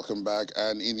warm welcome back.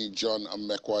 And Ini John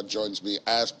Mekwa joins me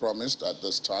as promised at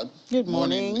this time. Good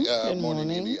morning. Good morning,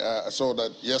 Ini. I saw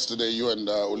that yesterday you and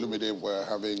Olumide were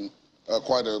having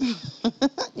quite a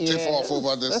tiff-off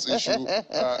over this issue.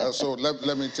 So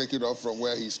let me take it off from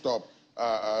where he stopped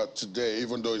today,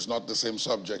 even though it's not the same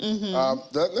subject.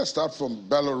 Let's start from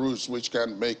Belarus, which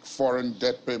can make foreign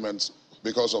debt payments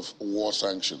because of war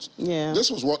sanctions. Yeah. This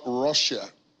was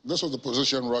the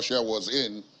position Russia was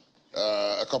in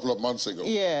a couple of months ago.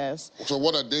 Yes. So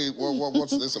what are they?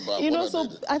 What's this about? You know, so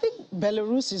I think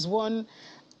Belarus is one.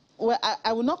 Well,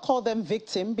 I would not call them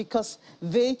victim because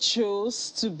they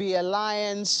chose to be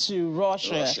alliance to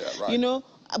Russia. Right. You know,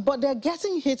 but they're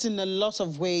getting hit in a lot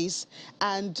of ways,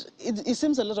 and it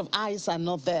seems a lot of eyes are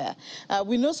not there.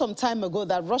 We know some time ago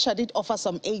that Russia did offer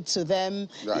some aid to them,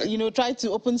 you know, tried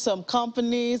to open some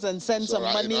companies and send some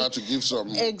money. In order to give some...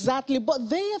 Exactly, but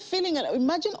they are feeling,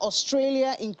 imagine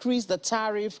Australia increased the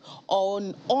tariff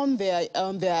on their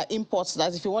imports.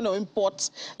 That if you want to import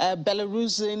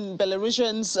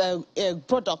Belarusians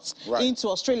products into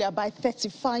Australia by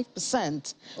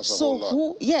 35%. So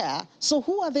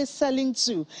who are they selling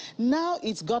to? Now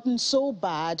it's gotten so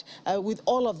bad with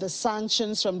all of the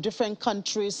sanctions from different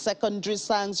countries, secondary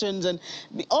sanctions and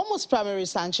almost primary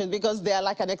sanctions, because they are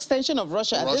like an extension of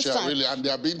Russia at this time. Really, and they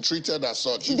are being treated as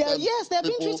such. Yes, they are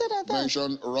being treated as that.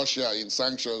 Mention Russia in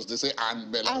sanctions, they say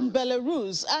and Belarus. And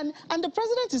Belarus. And the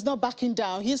president is not backing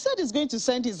down. He said he's going to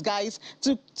send his guys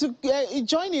to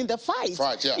join in the fight.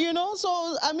 You know,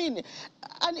 so, I mean,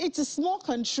 and it's a small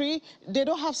country. They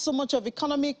don't have so much of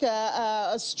economic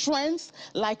strength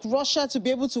like Russia to be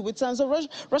able to withstand. So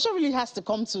Russia really has to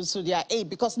come to their aid,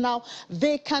 because now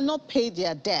they cannot pay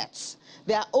their debts.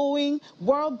 They are owing.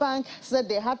 World Bank said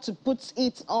they had to put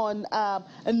it on a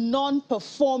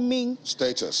non-performing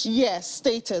status. Yes,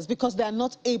 status, because they are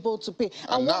not able to pay.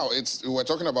 And now we're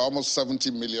talking about almost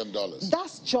 $70 million.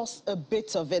 That's just a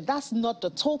bit of it. That's not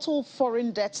the total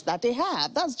foreign debts that they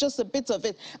have. That's just a bit of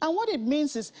it. And what it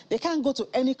means is they can't go to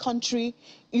any country,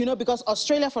 you know, because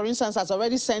Australia, for instance, has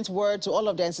already sent word to all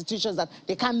of their institutions that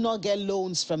they cannot get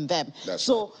loans from them.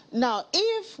 Now,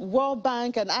 if World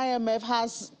Bank and IMF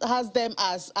has them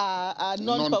as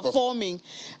non-performing,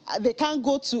 they can't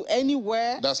go to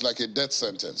anywhere. That's like a death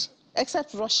sentence.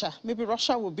 Except Russia. Maybe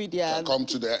Russia will be their... come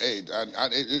to their aid.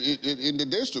 And in the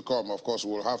days to come, of course,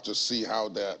 we'll have to see how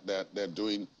they're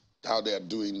doing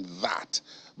that.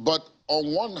 But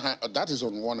on one hand, that is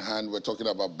on one hand, we're talking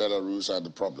about Belarus and the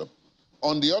problem.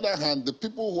 On the other hand, the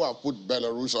people who have put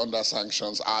Belarus under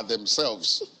sanctions are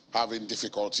themselves having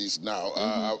difficulties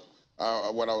now.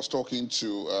 When I was talking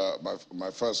to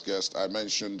my first guest, I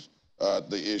mentioned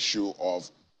the issue of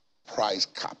price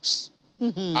caps.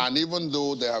 And even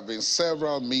though there have been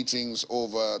several meetings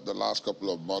over the last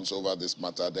couple of months over this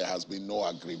matter, there has been no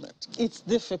agreement. It's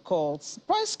difficult.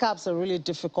 Price caps are really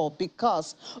difficult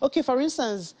because, okay, for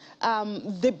instance,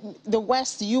 the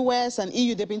West, US and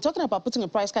EU, they've been talking about putting a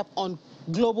price cap on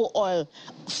global oil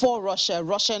for Russia,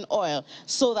 Russian oil,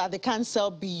 so that they can't sell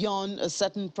beyond a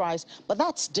certain price. But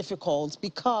that's difficult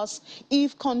because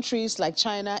if countries like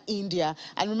China, India,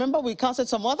 and remember we counted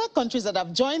some other countries that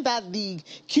have joined that league,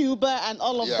 Cuba and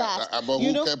all of that. But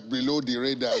who kept below the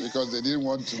radar because they didn't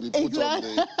want to be put on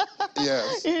the...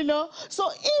 Yes. You know, so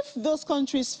if those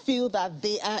countries feel that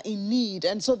they are in need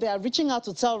and so they are reaching out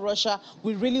to tell Russia,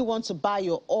 we really want to buy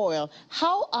your oil,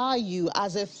 how are you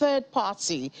as a third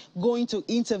party going to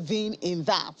intervene in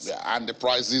that? Yeah, and the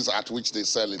prices at which they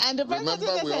sell it. And the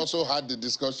Remember, we also had the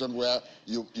discussion where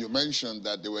you mentioned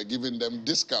that they were giving them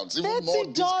discounts, even more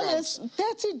discounts.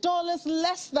 $30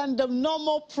 less than the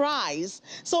normal price.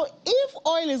 So if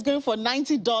oil is going for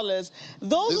 $90,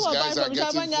 those who are buying from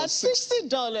China are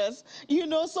 $60. dollars. You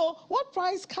know, so what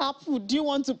price cap would you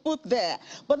want to put there?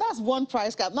 But that's one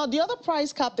price cap. Now, the other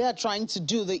price cap they are trying to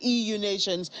do, the EU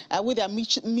nations, with their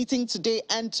meeting today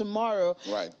and tomorrow,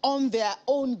 right, on their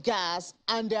own gas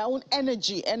and their own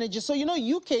energy. So, you know,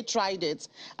 UK tried it.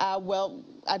 Well,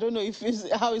 I don't know if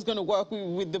how it's going to work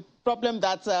with the problem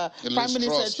that Prime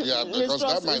Minister... Yeah, because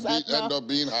that might end up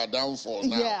being her downfall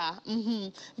now. Yeah,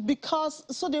 because,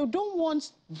 so they don't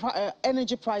want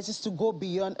energy prices to go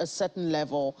beyond a certain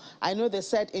level. I know they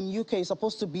said in UK it's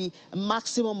supposed to be a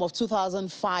maximum of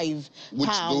 2005 Which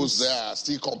pounds. those there are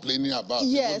still complaining about.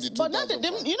 Yes, but now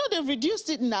you know, they've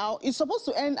reduced it now. It's supposed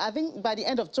to end, I think, by the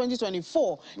end of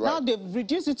 2024. Right. Now they've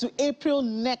reduced it to April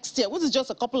next year, which is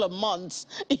just a couple of months,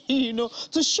 you know,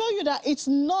 to show you that it's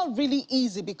not really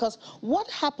easy, because what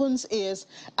happens is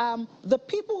the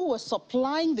people who are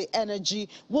supplying the energy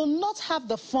will not have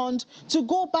the fund to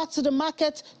go back to the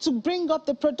market to bring up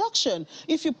the production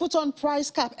if you put on price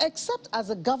cap, except as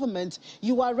a government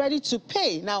you are ready to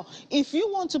pay. Now, if you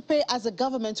want to pay as a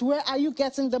government, where are you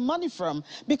getting the money from?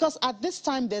 Because at this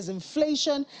time there's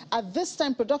inflation, at this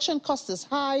time production cost is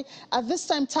high, at this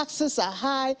time taxes are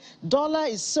high, dollar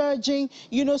is surging,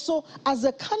 you know, so as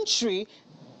a country,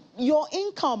 your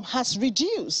income has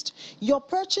reduced, your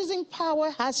purchasing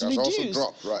power has reduced, also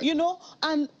dropped, right. You know,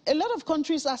 and a lot of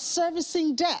countries are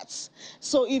servicing debts.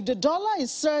 So if the dollar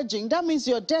is surging, that means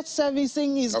your debt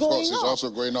servicing is going up. Of course, it's also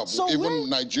going up. So even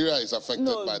Nigeria is affected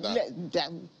by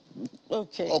that.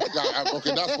 Okay.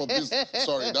 Okay, that's for business.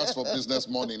 Sorry, that's for business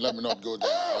money. Let me not go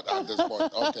there at this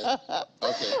point.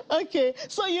 Okay.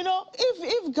 So, you know,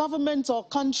 if governments or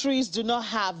countries do not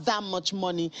have that much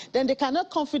money, then they cannot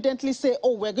confidently say,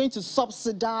 oh, we're going to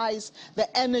subsidize the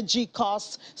energy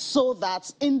costs so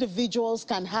that individuals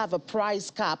can have a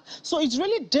price cap. So it's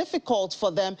really difficult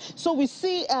for them. So we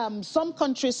see some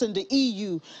countries in the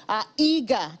EU are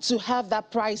eager to have that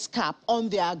price cap on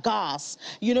their gas,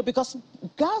 you know, because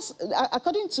gas,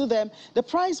 according to them, the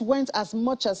price went as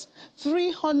much as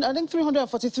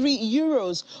 343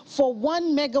 euros for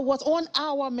 1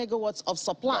 hour megawatts of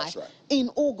supply in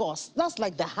August. That's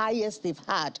like the highest they've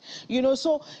had, you know.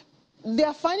 So they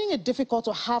are finding it difficult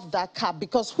to have that cap,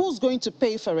 because who's going to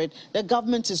pay for it? The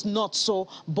government is not so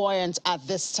buoyant at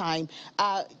this time.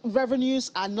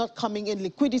 Revenues are not coming in.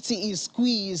 Liquidity is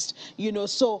squeezed, you know,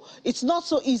 so it's not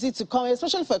so easy to come,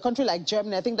 especially for a country like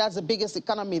Germany. I think that's the biggest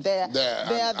economy there.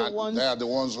 They are the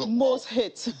ones who most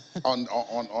hit. on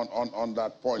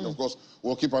that point. Of course,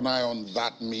 we'll keep an eye on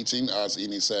that meeting. As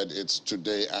Ini said, it's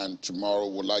today and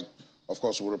tomorrow. Of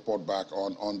course, we'll report back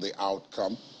on the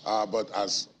outcome. But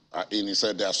as Ini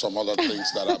said, there are some other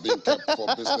things that are being kept for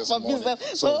business morning.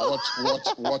 So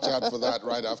watch out for that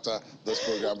right after this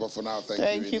program. But for now,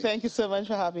 thank you. Thank you so much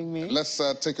for having me. Let's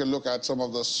take a look at some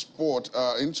of the sport.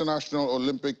 International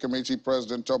Olympic Committee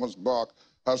President Thomas Bach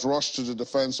has rushed to the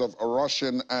defense of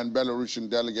Russian and Belarusian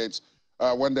delegates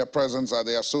when their presence at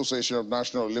the Association of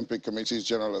National Olympic Committees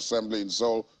General Assembly in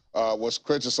Seoul was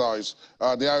criticized.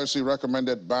 The IOC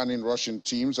recommended banning Russian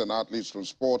teams and athletes from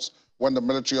sports when the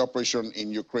military operation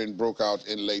in Ukraine broke out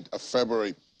in late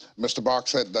February. Mr. Bach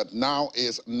said that now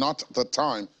is not the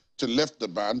time to lift the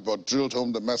ban, but drilled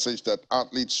home the message that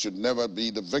athletes should never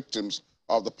be the victims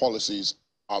of the policies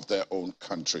of their own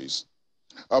countries.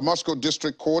 A Moscow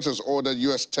District Court has ordered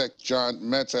U.S. tech giant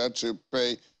Meta to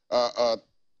pay over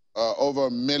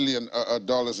 $1 million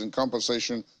in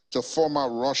compensation to former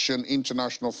Russian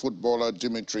international footballer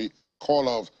Dmitry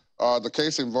Kolov. The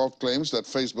case involved claims that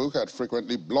Facebook had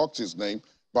frequently blocked his name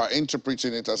by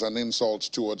interpreting it as an insult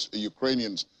towards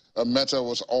Ukrainians. Meta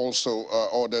was also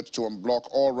ordered to unblock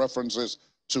all references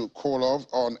to Kolov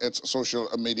on its social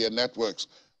media networks.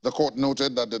 The court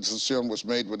noted that the decision was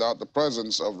made without the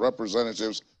presence of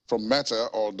representatives from Meta,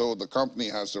 although the company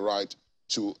has the right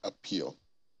to appeal.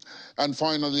 And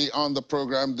finally, on the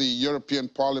program, the European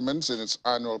Parliament, in its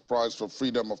annual prize for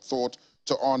freedom of thought,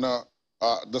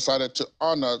 decided to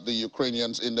honor the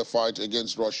Ukrainians in the fight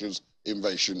against Russia's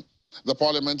invasion. The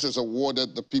parliament has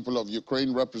awarded the people of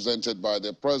Ukraine, represented by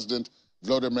their president,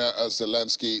 Volodymyr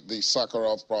Zelensky, the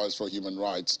Sakharov Prize for Human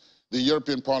Rights. The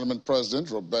European Parliament President,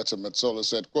 Roberta Metsola,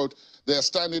 said, quote, "They are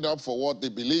standing up for what they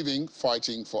believe in,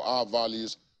 fighting for our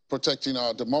values, protecting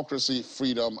our democracy,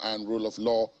 freedom, and rule of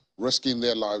law, risking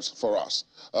their lives for us."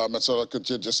 Metsola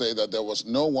continued to say that there was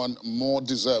no one more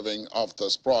deserving of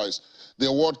this prize. The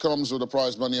award comes with a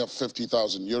prize money of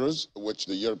 50,000 euros, which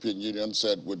the European Union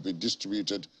said would be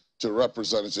distributed to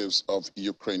representatives of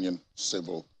Ukrainian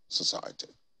civil society.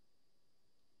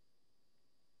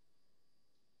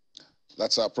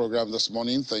 That's our program this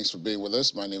morning. Thanks for being with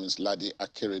us. My name is Ladi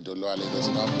Akiri Doluale. There's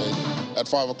an update at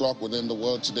 5 o'clock within the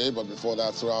world today, but before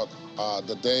that, throughout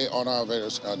the day on our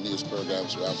various news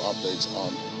programs, we have updates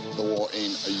on the war in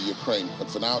Ukraine.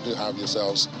 But for now, do have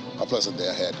yourselves a pleasant day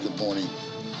ahead. Good morning.